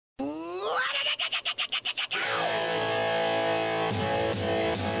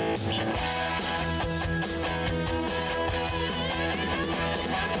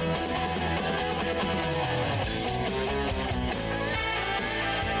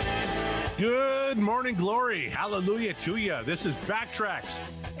Good morning, glory. Hallelujah to you. This is Backtracks,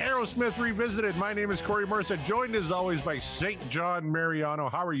 Aerosmith Revisited. My name is Corey Mercer, joined as always by St. John Mariano.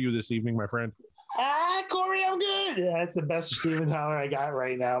 How are you this evening, my friend? Corey, I'm good. That's the best Steven Tyler I got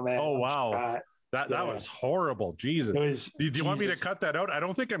right now, man. Oh, wow. That was horrible. Jesus. Do you want me to cut that out? I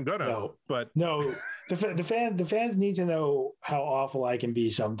don't think I'm gonna. No, but no. The fans need to know how awful I can be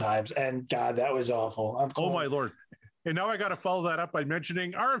sometimes. And God, that was awful. Oh my Lord. And now I got to follow that up by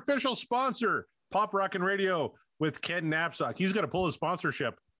mentioning our official sponsor, Pop Rockin' Radio with Ken Knapsack. He's going to pull his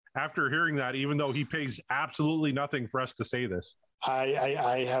sponsorship after hearing that, even though he pays absolutely nothing for us to say this.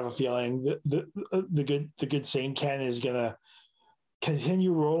 I have a feeling the good Saint Ken is going to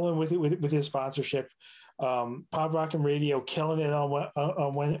continue rolling with his sponsorship. Pop Rockin' Radio killing it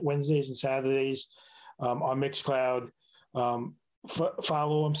on Wednesdays and Saturdays on Mixcloud.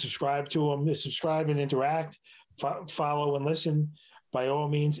 Follow him, subscribe to him, subscribe and interact. Follow and listen. By all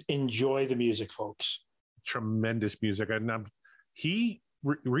means, enjoy the music, folks. Tremendous music. And he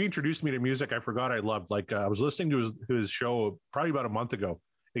reintroduced me to music I forgot I loved. Like I was listening to his show probably about a month ago.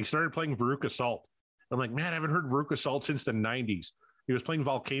 He started playing Veruca Salt. I'm like, man, I haven't heard Veruca Salt since the 90s. He was playing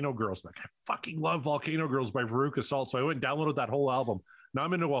Volcano Girls. I'm like, I fucking love Volcano Girls by Veruca Salt. So I went and downloaded that whole album. Now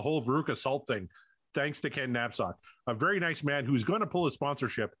I'm into a whole Veruca Salt thing, thanks to Ken Knapsack, a very nice man who's going to pull his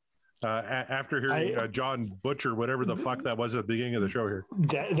sponsorship after hearing John Butcher, whatever the fuck that was at the beginning of the show here.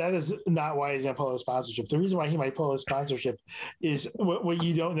 That is not why he's going to pull his sponsorship. The reason why he might pull his sponsorship is what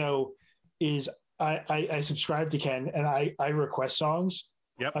you don't know is I subscribe to Ken and I request songs.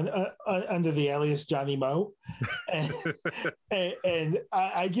 Yep. Under the alias Johnny Moe, and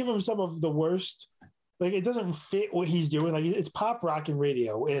I give him some of the worst. Like it doesn't fit what he's doing. Like it's pop rock and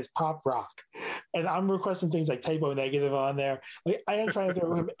radio, and it's pop rock, and I'm requesting things like Typo Negative on there. Like I am trying to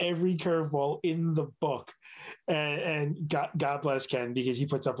throw him every curveball in the book, and God bless Ken because he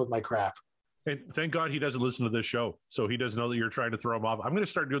puts up with my crap. And thank God he doesn't listen to this show, so he doesn't know that you're trying to throw him off. I'm going to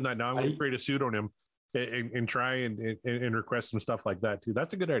start doing that now. I'm going to create a pseudonym and try and request some stuff like that too.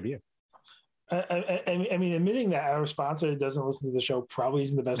 That's a good idea. I mean, admitting that our sponsor doesn't listen to the show probably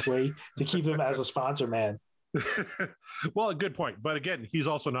isn't the best way to keep him as a sponsor, man. Well, a good point. But again, he's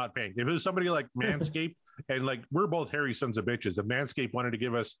also not paying. If it was somebody like Manscaped, and like we're both hairy sons of bitches, if Manscaped wanted to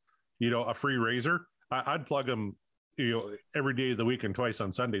give us, a free razor, I'd plug them, every day of the week and twice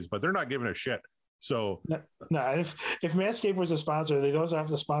on Sundays. But they're not giving a shit. So no. If Manscaped was a sponsor, they'd also have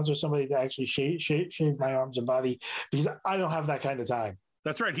to sponsor somebody to actually shave my arms and body because I don't have that kind of time.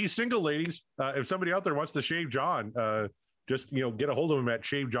 That's right. He's single, ladies. If somebody out there wants to shave John, just get a hold of him at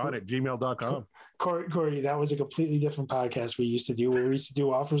shavejohn@gmail.com. Corey, that was a completely different podcast we used to do where we used to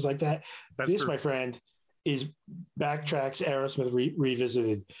do offers like that. This, true. My friend, is Backtracks Aerosmith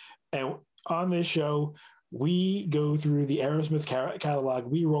Revisited. And on this show, we go through the Aerosmith catalog.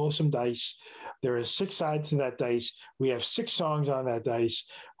 We roll some dice. There are 6 sides to that dice. We have 6 songs on that dice.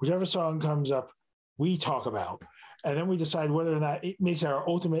 Whichever song comes up, we talk about. And then we decide whether or not it makes our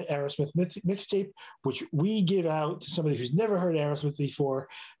ultimate Aerosmith mixtape, which we give out to somebody who's never heard Aerosmith before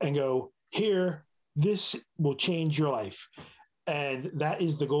and go, here, this will change your life. And that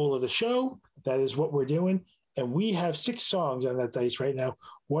is the goal of the show. That is what we're doing. And we have 6 songs on that dice right now.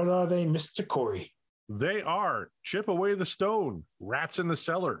 What are they, Mr. Corey? They are Chip Away the Stone, Rats in the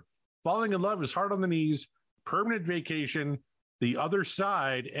Cellar, Falling in Love is Hard on the Knees, Permanent Vacation, The Other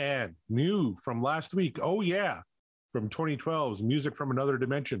Side, and new from last week. Oh, yeah. From 2012's Music from Another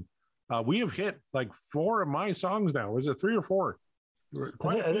Dimension. We have hit like 4 of my songs now. Is it 3 or 4?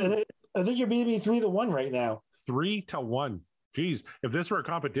 I think you're beating me 3-1 right now. 3-1. Geez, if this were a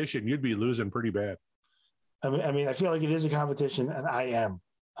competition, you'd be losing pretty bad. I mean, I feel like it is a competition, and I am.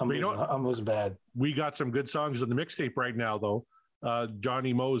 I'm losing bad. We got some good songs on the mixtape right now, though.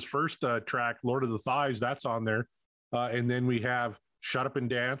 Johnny Moe's first track, Lord of the Thighs, that's on there. And then we have Shut Up and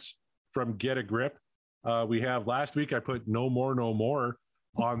Dance from Get a Grip. We have last week I put No More, No More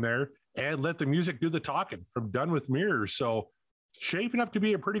on there, and Let the Music Do the Talking from Done with Mirrors. So shaping up to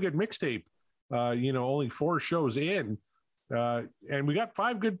be a pretty good mixtape. Only 4 shows in. And we got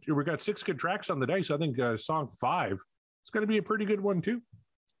 6 good tracks on the dice. I think song 5 it's going to be a pretty good one too.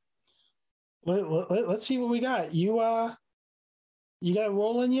 Let's see what we got. You got a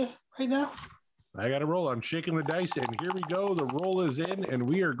roll in you right now? I got a roll. I'm shaking the dice, and here we go. The roll is in, and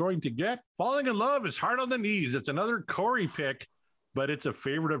we are going to get Falling in Love is Hard on the Knees. It's another Corey pick, but it's a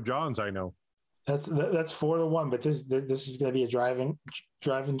favorite of John's, I know. That's 4-1, but this is going to be a driving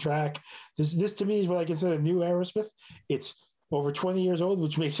track. This to me is what I consider a new Aerosmith. It's over 20 years old,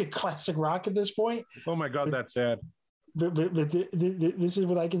 which makes it classic rock at this point. Oh my God, that's sad. But this is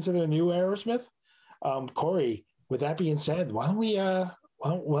what I consider a new Aerosmith. Corey, with that being said, why don't we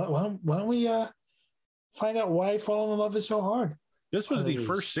find out why Falling in Love is so hard? This was the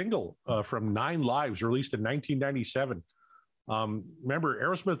first single from 9 Lives, released in 1997. Remember,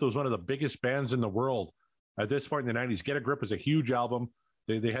 Aerosmith was one of the biggest bands in the world at this point in the 90s. Get a Grip was a huge album.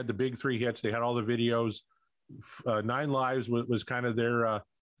 They had the big 3 hits. They had all the videos. 9 Lives was kind of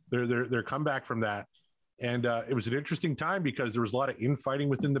their comeback from that. And it was an interesting time because there was a lot of infighting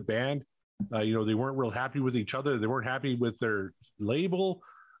within the band. They weren't real happy with each other. They weren't happy with their label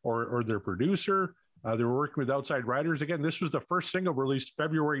or their producer. They were working with outside writers. Again, this was the first single released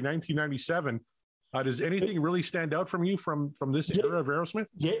February 1997. Does anything really stand out from you from this era of Aerosmith?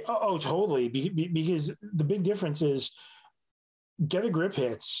 Yeah, totally. Because the big difference is Get a Grip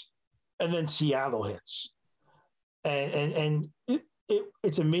hits, and then Seattle hits, and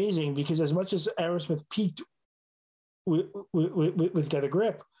it's amazing because as much as Aerosmith peaked with Get a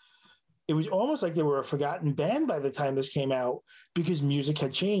Grip, it was almost like they were a forgotten band by the time this came out because music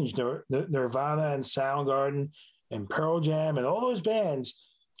had changed. Nirvana and Soundgarden and Pearl Jam and all those bands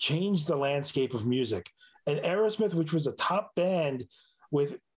changed the landscape of music. And Aerosmith, which was a top band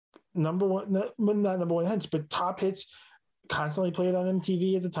with not number one hits, but top hits, constantly played on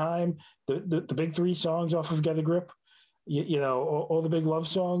MTV at the time. The big 3 songs off of Get a Grip, all the big love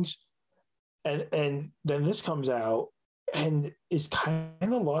songs. And then this comes out and is kind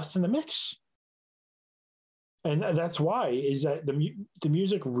of lost in the mix. And that's why, is that the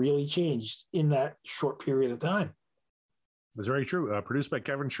music really changed in that short period of time. That's very true. Produced by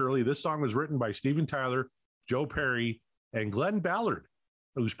Kevin Shirley. This song was written by Steven Tyler, Joe Perry, and Glenn Ballard,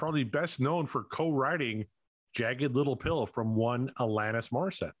 who's probably best known for co-writing Jagged Little Pill from one Alanis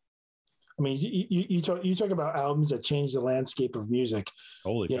Morissette. I mean, you talk about albums that changed the landscape of music.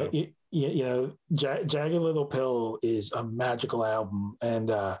 Holy cow. Jagged Little Pill is a magical album,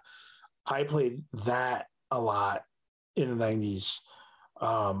 and I played that a lot in the 90s.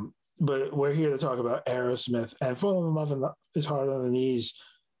 But we're here to talk about Aerosmith, and Falling in Love is Hard on the Knees.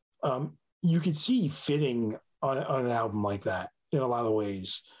 You could see fitting on an album like that in a lot of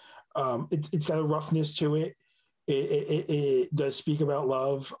ways. It's got a roughness to it. It does speak about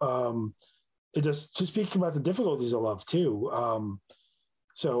love. It does to speak about the difficulties of love too.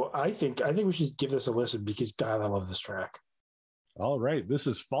 So I think we should give this a listen because God, I love this track. All right, this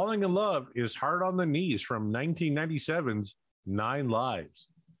is Falling in Love is Hard on the Knees from 1997's 9 Lives.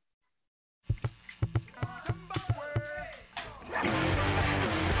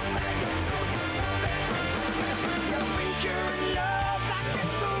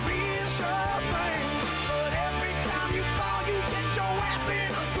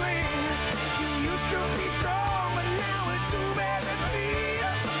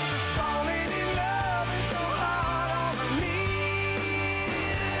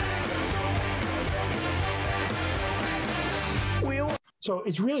 So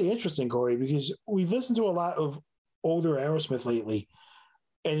it's really interesting, Corey, because we've listened to a lot of older Aerosmith lately,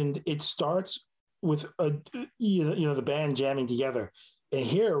 and it starts with the band jamming together. And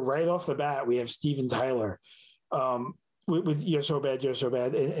here, right off the bat, we have Steven Tyler with "You're So Bad, You're So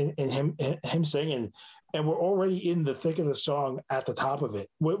Bad," and him singing, and we're already in the thick of the song at the top of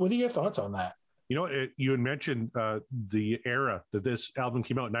it. What are your thoughts on that? You had mentioned the era that this album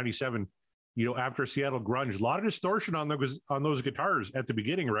came out in '97. After Seattle grunge, a lot of distortion on those guitars at the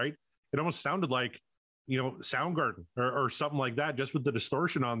beginning, right? It almost sounded like, Soundgarden or something like that, just with the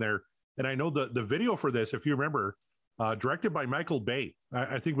distortion on there. And I know the video for this, if you remember, directed by Michael Bay,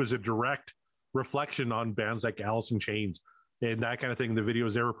 I think was a direct reflection on bands like Alice in Chains and that kind of thing, the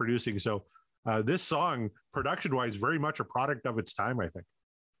videos they were producing. So this song, production-wise, very much a product of its time, I think.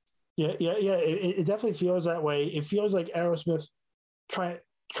 Yeah. It definitely feels that way. It feels like Aerosmith trying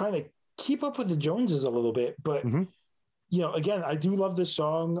to keep up with the Joneses a little bit, but again, I do love this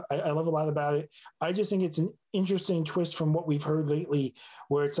song. I love a lot about it. I just think it's an interesting twist from what we've heard lately,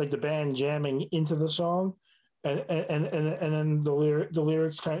 where it's like the band jamming into the song, and then the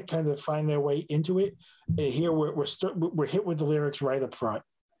lyrics kind of find their way into it. And here we're hit with the lyrics right up front.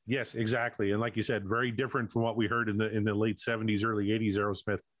 Yes, exactly. And like you said, very different from what we heard in the late 70s, early 80s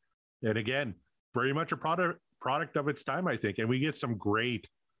Aerosmith. And again, very much a product of its time, I think. And we get some great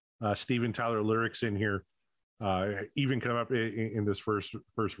Steven Tyler lyrics in here, even come up in this first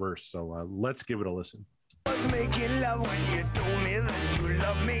verse. So let's give it a listen. Was making love when you told me that you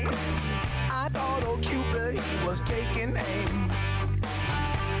love me. I thought old Cupid, he was taking aim.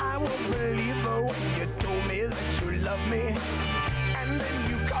 I was a believer when you told me that you loved me, and then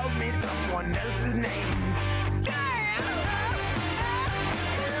you called me someone else's name. Damn!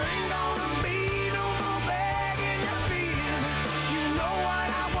 There ain't gonna be no more begging you, please. You know what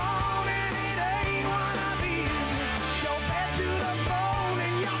I want and it ain't one of these. You're fed to the bone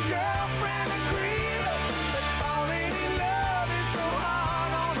and your girlfriend agrees that falling in love is so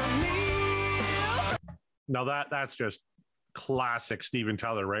hard on the knees. Now that's just classic Steven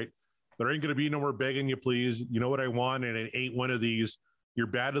Tyler, right? There ain't going to be no more begging you, please. You know what I want, and it ain't one of these. You're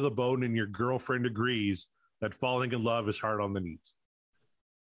bad to the bone, and your girlfriend agrees that falling in love is hard on the knees.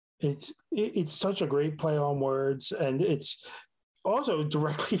 It's such a great play on words, and it's also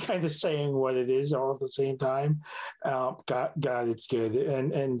directly kind of saying what it is all at the same time. God, it's good,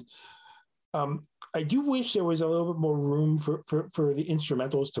 and I do wish there was a little bit more room for the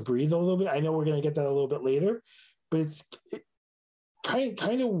instrumentals to breathe a little bit. I know we're going to get that a little bit later, but it's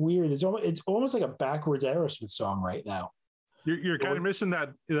kind of weird. It's almost like a backwards Aerosmith song right now. You're kind of missing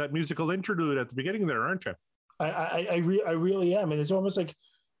that musical interlude at the beginning there, aren't you? I really am, and it's almost like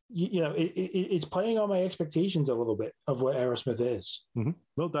it's playing on my expectations a little bit of what Aerosmith is. Mm-hmm.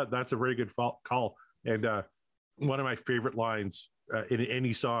 Well, that's a very good call, and one of my favorite lines in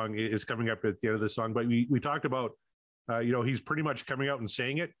any song is coming up at the end of the song. But we talked about he's pretty much coming out and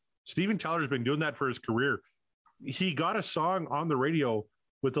saying it. Steven Tyler's been doing that for his career. He got a song on the radio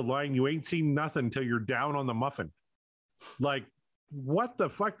with the line, "You ain't seen nothing till you're down on the muffin." Like, what the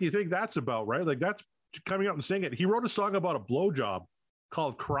fuck do you think that's about, right? Like, that's coming out and saying it. He wrote a song about a blowjob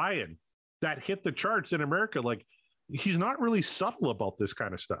called "Crying" that hit the charts in America. Like, he's not really subtle about this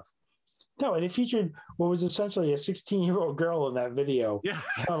kind of stuff. No, and it featured what was essentially a 16-year-old girl in that video. Yeah,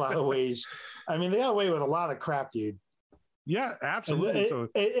 in a lot of ways. I mean, they got away with a lot of crap, dude. Yeah, absolutely.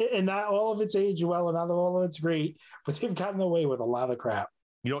 And not all of it's aged well, and not all of it's great, but they've gotten away with a lot of crap.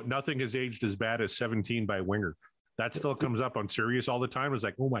 Nothing has aged as bad as 17 by Winger. That still comes up on Sirius all the time. It's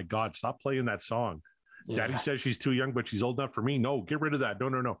like, oh my God, stop playing that song. Yeah. Daddy says she's too young, but she's old enough for me. No, get rid of that.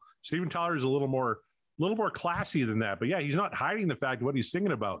 No. Steven Tyler is a little more classy than that. But yeah, he's not hiding the fact of what he's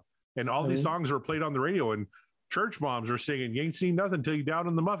singing about. And all these songs were played on the radio, and church moms are singing, "You ain't seen nothing till you down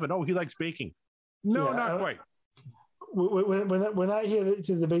in the muffin." Oh, he likes baking. No, not quite. When I hear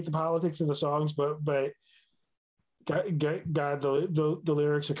to debate the politics of the songs, but God, the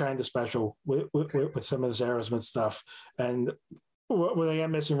lyrics are kind of special with some of this Aerosmith stuff, and what I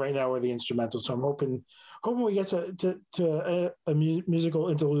am missing right now are the instrumentals. So I'm hoping we get to a musical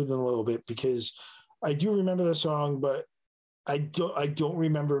interlude in a little bit, because I do remember the song, but I don't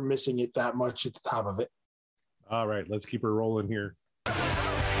remember missing it that much at the top of it. All right, let's keep her rolling here.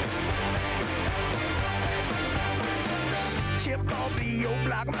 Chip off your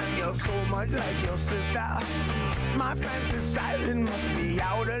block, man, you're so much like your sister. My fantasizing must be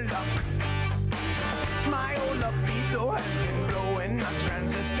out of luck. My old libido has been blowing a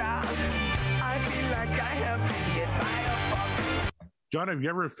transistor. I feel like I have been hit by a fuck. John, have you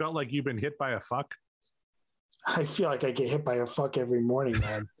ever felt like you've been hit by a fuck? I feel like I get hit by a fuck every morning,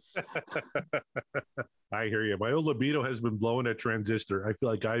 man. I hear you. My old libido has been blowing a transistor. I feel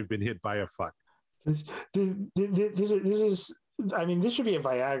like I've been hit by a fuck. This is. I mean, this should be a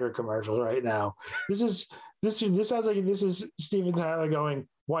Viagra commercial right now. This sounds like this is Steven Tyler going,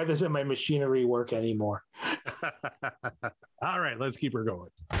 "Why doesn't my machinery work anymore?" All right, let's keep her going.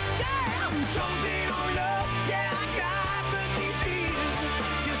 Yeah, I'm chosen on love. Yeah, I got the disease.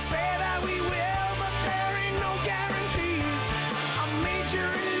 You say that we will, but there ain't no guarantees. I'm major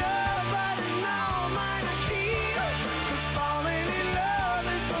in love, but it's now minor key. 'Cause falling in love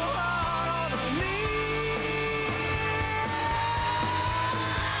is so hard on me.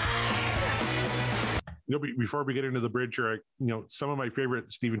 Before we get into the bridge here, some of my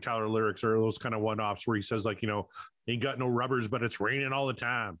favorite Steven Tyler lyrics are those kind of one-offs where he says, like, ain't got no rubbers, but it's raining all the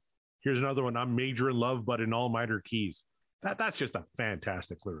time. Here's another one. I'm major in love, but in all minor keys. That's just a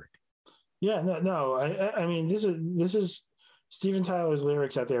fantastic lyric. Yeah, no. I mean, this is Steven Tyler's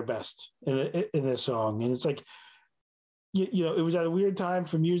lyrics at their best in this song, and it's like, it was at a weird time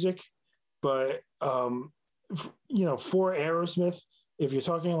for music, but for Aerosmith, if you're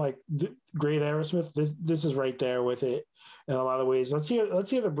talking like great Aerosmith, this is right there with it in a lot of ways. Let's hear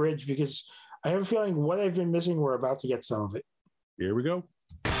the bridge, because I have a feeling what I've been missing, we're about to get some of it. Here we go.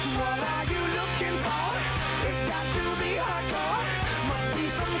 What are you looking for? It's got to be hardcore. Must be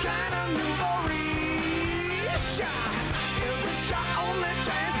some kind of nouveau shot. Is this your only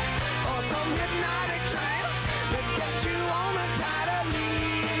chance, or some hypnotic trance? Let's get you on a tighter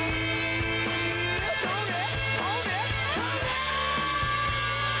leash. Hold it.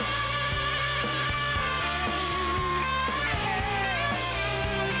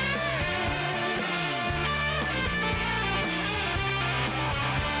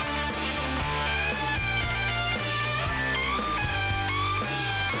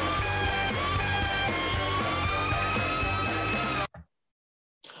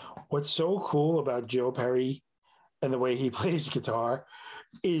 What's so cool about Joe Perry and the way he plays guitar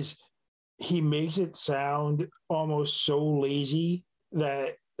is he makes it sound almost so lazy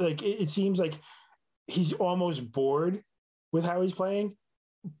that like it seems like he's almost bored with how he's playing,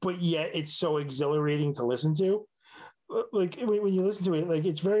 but yet it's so exhilarating to listen to. Like when you listen to it, like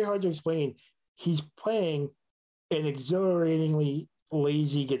it's very hard to explain. He's playing an exhilaratingly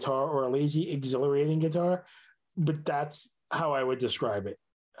lazy guitar or a lazy exhilarating guitar, but that's how I would describe it.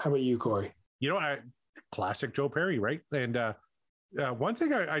 How about you, Corey? Classic Joe Perry, right? And one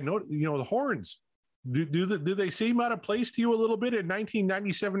thing I know, the horns. Do they seem out of place to you a little bit in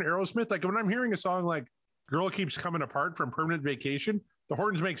 1997 Aerosmith? Like when I'm hearing a song like "Girl Keeps Coming Apart" from Permanent Vacation, the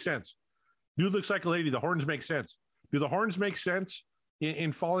horns make sense. Dude Looks Like a Lady, the horns make sense. Do the horns make sense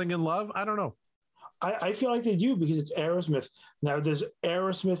in Falling in Love? I don't know. I feel like they do because it's Aerosmith. Now, does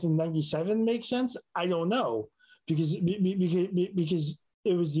Aerosmith in '97 make sense? I don't know because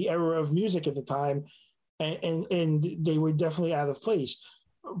it was the era of music at the time, and they were definitely out of place.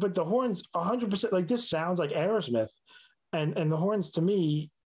 But the horns, 100%, like this sounds like Aerosmith, and the horns to me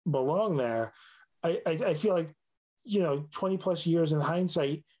belong there. I feel like 20 plus years in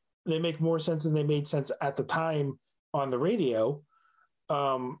hindsight, they make more sense than they made sense at the time on the radio.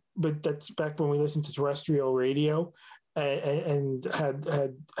 But that's back when we listened to terrestrial radio and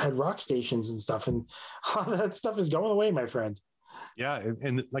had rock stations and stuff, and all that stuff is going away, my friend. Yeah,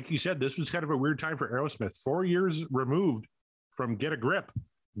 and like you said, this was kind of a weird time for Aerosmith. 4 years removed from Get a Grip,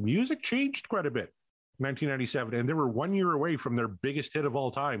 music changed quite a bit. 1997, and they were 1 year away from their biggest hit of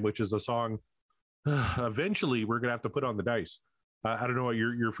all time, which is the song. Eventually, we're gonna have to put on the dice. I don't know what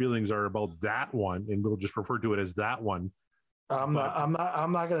your feelings are about that one, and we'll just refer to it as that one. I'm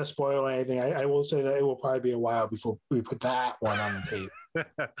not going to spoil anything. I will say that it will probably be a while before we put that one on the tape.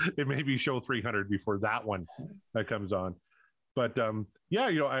 It may be show 300 before that one that comes on. But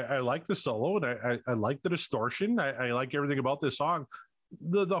I like the solo, and I like the distortion. I like everything about this song.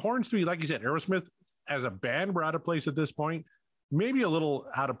 The horns to me, like you said, Aerosmith as a band were out of place at this point. Maybe a little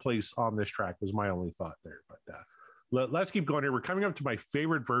out of place on this track was my only thought there. But let's keep going here. We're coming up to my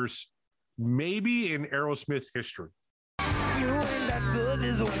favorite verse, maybe in Aerosmith history. You ain't that good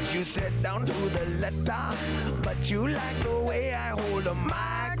is what you said down to the letter, but you like the way I hold a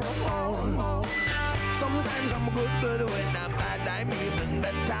microphone. Sometimes I'm good, but when I'm bad, I'm even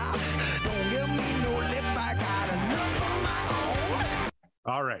better. Don't give me no lip, I got enough of my own.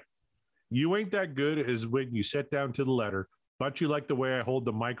 All right. You ain't that good is when you sit down to the letter, but you like the way I hold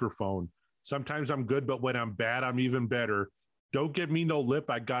the microphone. Sometimes I'm good, but when I'm bad, I'm even better. Don't give me no lip,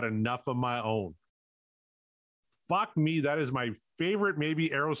 I got enough of my own. Fuck me, that is my favorite maybe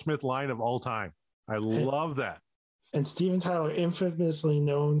Aerosmith line of all time. I love that. And Steven Tyler, infamously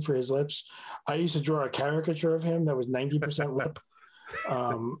known for his lips. I used to draw a caricature of him that was 90% lip.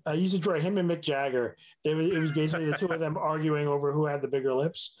 I used to draw him and Mick Jagger. It was basically the two of them arguing over who had the bigger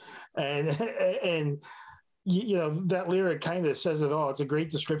lips. And that lyric kind of says it all. It's a great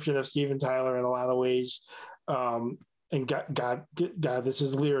description of Steven Tyler in a lot of ways. And God, this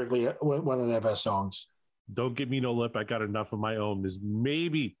is lyrically one of their best songs. Don't give me no lip, I got enough of my own is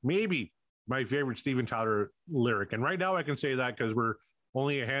maybe my favorite Steven Tyler lyric. And right now I can say that because we're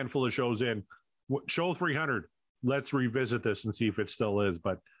only a handful of shows in. Show 300, let's revisit this and see if it still is.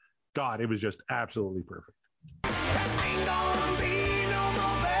 But God, it was just absolutely perfect. Ain't gonna be no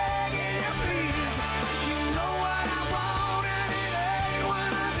more begging you, please. You know what I want, and it ain't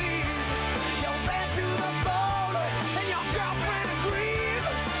one of these. You're bed to the bone, and your girlfriend agrees.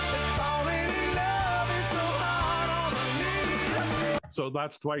 But falling in love is so hard on the knees. So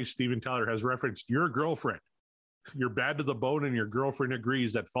that's twice Steven Tyler has referenced your girlfriend. You're bad to the bone, and your girlfriend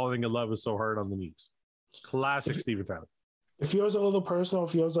agrees that falling in love is so hard on the knees. Classic Steven Tyler. It feels a little personal.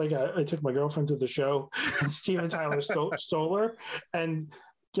 It feels like I took my girlfriend to the show and Steven Tyler stole her. And,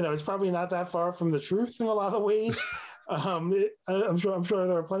 it's probably not that far from the truth in a lot of ways. I'm sure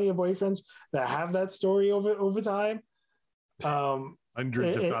there are plenty of boyfriends that have that story over time.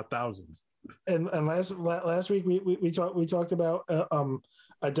 Hundreds, if not thousands. And last week we talked about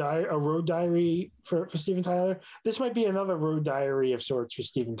a road diary for Steven Tyler. This might be another road diary of sorts for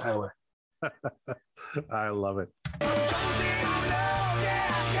Steven Tyler. I love it.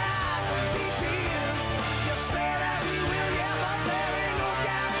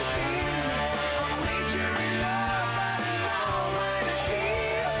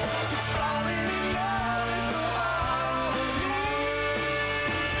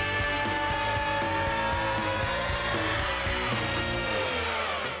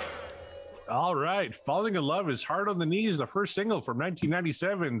 All right. Falling in Love is Hard on the Knees, the first single from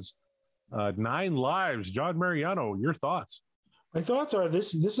 1997's 9 Lives. John Mariano, your thoughts? My thoughts are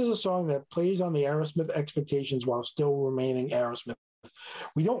this is a song that plays on the Aerosmith expectations while still remaining Aerosmith.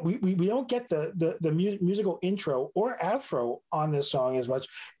 We don't get the musical intro or outro on this song as much.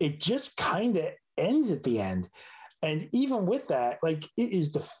 It just kind of ends at the end. And even with that, like, it is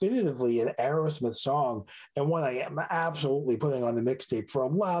definitively an Aerosmith song and one I am absolutely putting on the mixtape for a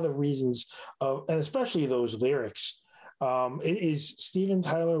lot of reasons, and especially those lyrics. It is Steven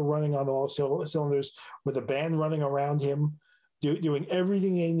Tyler running on all cylinders with a band running around him, doing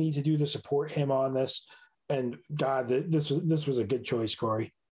everything they need to do to support him on this. And God, this was a good choice,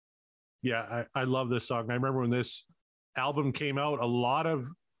 Corey. Yeah, I love this song. I remember when this album came out, a lot of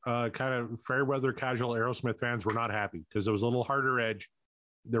kind of fair weather casual Aerosmith fans were not happy because it was a little harder edge.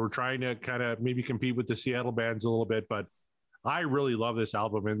 They were trying to kind of maybe compete with the Seattle bands a little bit, but I really love this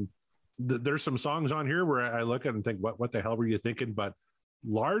album. And there's some songs on here where I look at it and think, what the hell were you thinking? But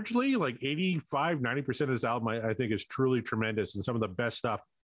largely, like 85-90% of this album, I think is truly tremendous and some of the best stuff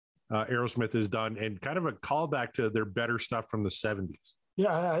Aerosmith has done, and kind of a callback to their better stuff from the 70s.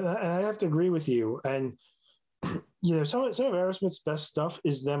 Yeah, I have to agree with you. And you know, some of Aerosmith's best stuff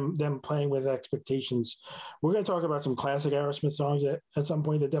is them playing with expectations. We're going to talk about some classic Aerosmith songs at some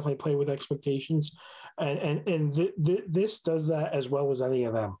point that definitely play with expectations, and this does that as well as any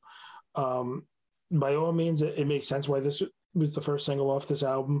of them. By all means, it makes sense why this was the first single off this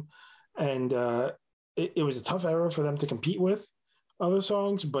album, and it was a tough era for them to compete with other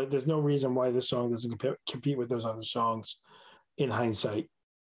songs, but there's no reason why this song doesn't compete with those other songs in hindsight.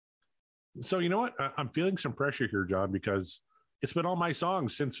 So, you know what? I'm feeling some pressure here, John, because it's been all my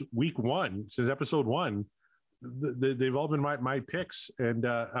songs since week one, since episode one. They've all been my picks, and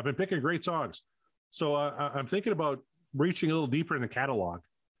I've been picking great songs. So I'm thinking about reaching a little deeper in the catalog,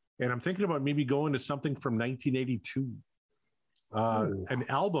 and I'm thinking about maybe going to something from 1982, an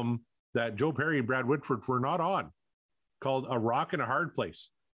album that Joe Perry and Brad Whitford were not on, called A Rock in a Hard Place.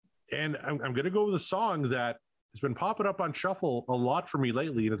 And I'm going to go with a song that has been popping up on shuffle a lot for me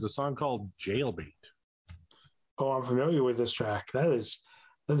lately, and it's a song called Jailbait. Oh, I'm familiar with this track. That is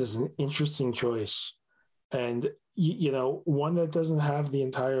an interesting choice. And, you know, one that doesn't have the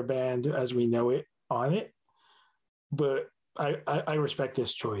entire band as we know it on it, but I respect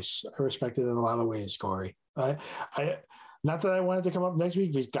this choice. I respect it in a lot of ways, Corey. I not that I wanted to come up next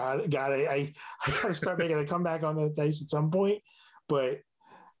week, because I got to start making a comeback on the dice at some point, but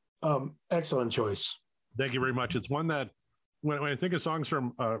excellent choice. Thank you very much. It's one that when I think of songs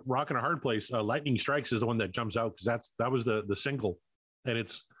from Rock in a Hard Place, Lightning Strikes is the one that jumps out, because that was the single, and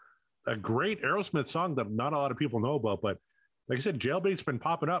it's a great Aerosmith song that not a lot of people know about. But like I said, Jailbait's been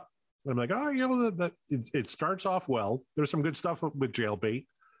popping up. I'm like, oh, you know, that it starts off well. There's some good stuff with Jailbait,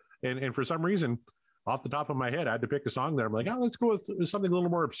 and for some reason, off the top of my head, I had to pick a song there. I'm like, oh, let's go with something a little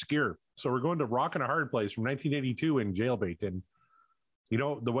more obscure. So we're going to Rock in a Hard Place from 1982 and Jailbait. And you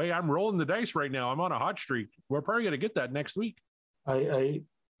know, the way I'm rolling the dice right now, I'm on a hot streak. We're probably going to get that next week. I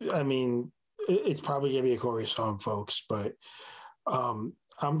mean, it's probably going to be a Corey song, folks, but I'm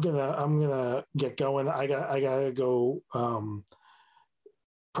gonna get going. I gotta go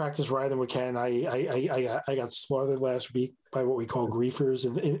practice riding with Ken. I got slaughtered last week by what we call griefers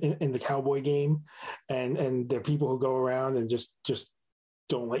in the cowboy game, and there are people who go around and just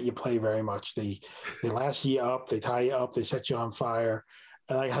don't let you play very much. They lash you up, they tie you up, they set you on fire.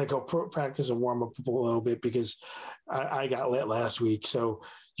 And I got to go practice and warm up a little bit because I got lit last week. So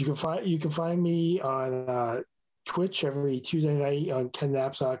you can find me on Twitch every Tuesday night on Ken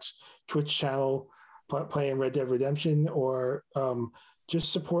Knapsack's Twitch channel, playing Red Dead Redemption, or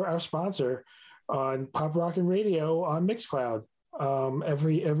just support our sponsor on Pop Rockin' Radio on Mixcloud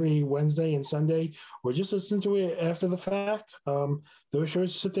every Wednesday and Sunday, or just listen to it after the fact. Those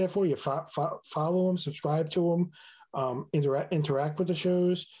shows sit there for you. Follow them, subscribe to them, interact with the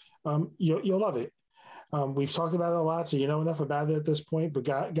shows. You'll love it. We've talked about it a lot, so you know enough about it at this point. But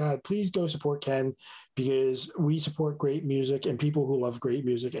God, please go support Ken, because we support great music and people who love great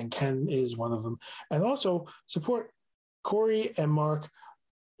music, and Ken is one of them. And also support Corey and Mark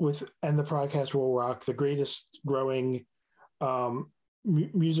and the podcast Will Rock, the greatest growing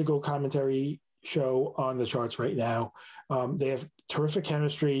musical commentary show on the charts right now. They have terrific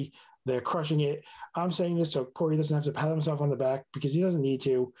chemistry. They're crushing it. I'm saying this so Corey doesn't have to pat himself on the back, because he doesn't need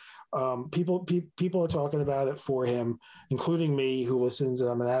to. People are talking about it for him, including me, who listens.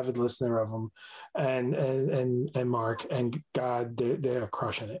 I'm an avid listener of them, and Mark, and God, they're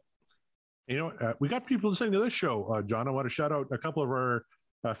crushing it. You know, we got people listening to this show, John. I want to shout out a couple of our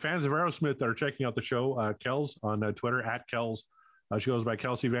fans of Aerosmith that are checking out the show. Kels on Twitter, @Kels. She goes by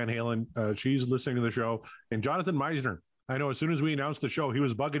Kelsey Van Halen. She's listening to the show. And Jonathan Meisner. I know as soon as we announced the show, he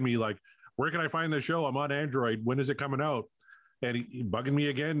was bugging me like, where can I find the show? I'm on Android. When is it coming out? and he bugging me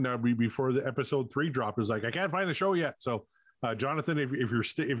again before the episode 3 drop. Is like, I can't find the show yet. So, Jonathan, if you're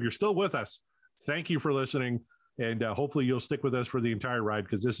still with us, thank you for listening, and hopefully you'll stick with us for the entire ride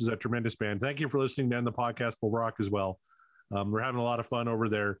because this is a tremendous band. Thank you for listening to End the Podcast Will Rock as well. We're having a lot of fun over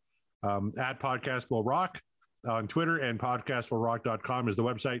there. At Podcast Will Rock on Twitter, and podcastwillrock.com is the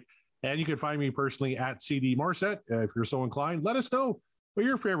website. And you can find me personally at CD Morissette. If you're so inclined, let us know what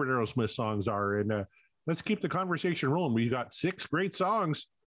your favorite Aerosmith songs are, and let's keep the conversation rolling. We've got 6 great songs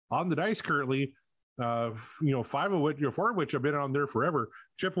on the dice currently. 4 of which have been on there forever.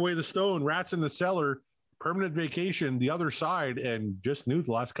 Chip Away the Stone, Rats in the Cellar, Permanent Vacation, The Other Side, and just new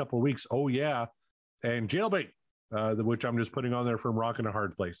the last couple of weeks. Oh yeah, and Jailbait, which I'm just putting on there from Rockin' a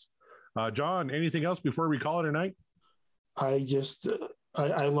Hard Place. John, anything else before we call it a night? I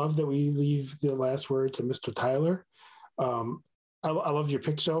love that we leave the last word to Mr. Tyler. I love your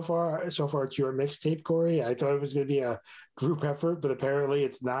pick so far. So far, it's your mixtape, Corey. I thought it was going to be a group effort, but apparently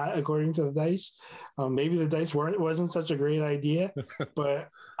it's not, according to the dice. Maybe the dice wasn't such a great idea, but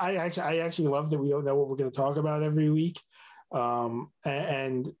I actually love that we don't know what we're going to talk about every week. You're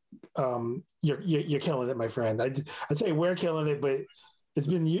killing it, my friend. I'd say we're killing it, but it's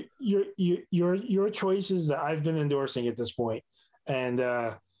been your choices that I've been endorsing at this point, and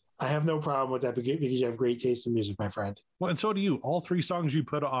I have no problem with that because you have great taste in music, my friend. Well, and so do you. All 3 songs you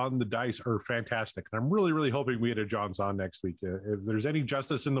put on the dice are fantastic. And I'm really, really hoping we get a John's on next week. If there's any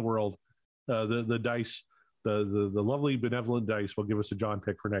justice in the world, the dice, the lovely benevolent dice will give us a John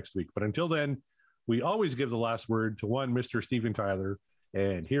pick for next week. But until then, we always give the last word to one Mr. Steven Tyler.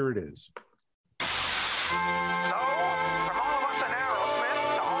 And here it is.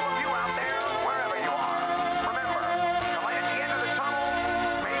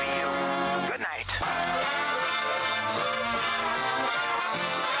 Good night.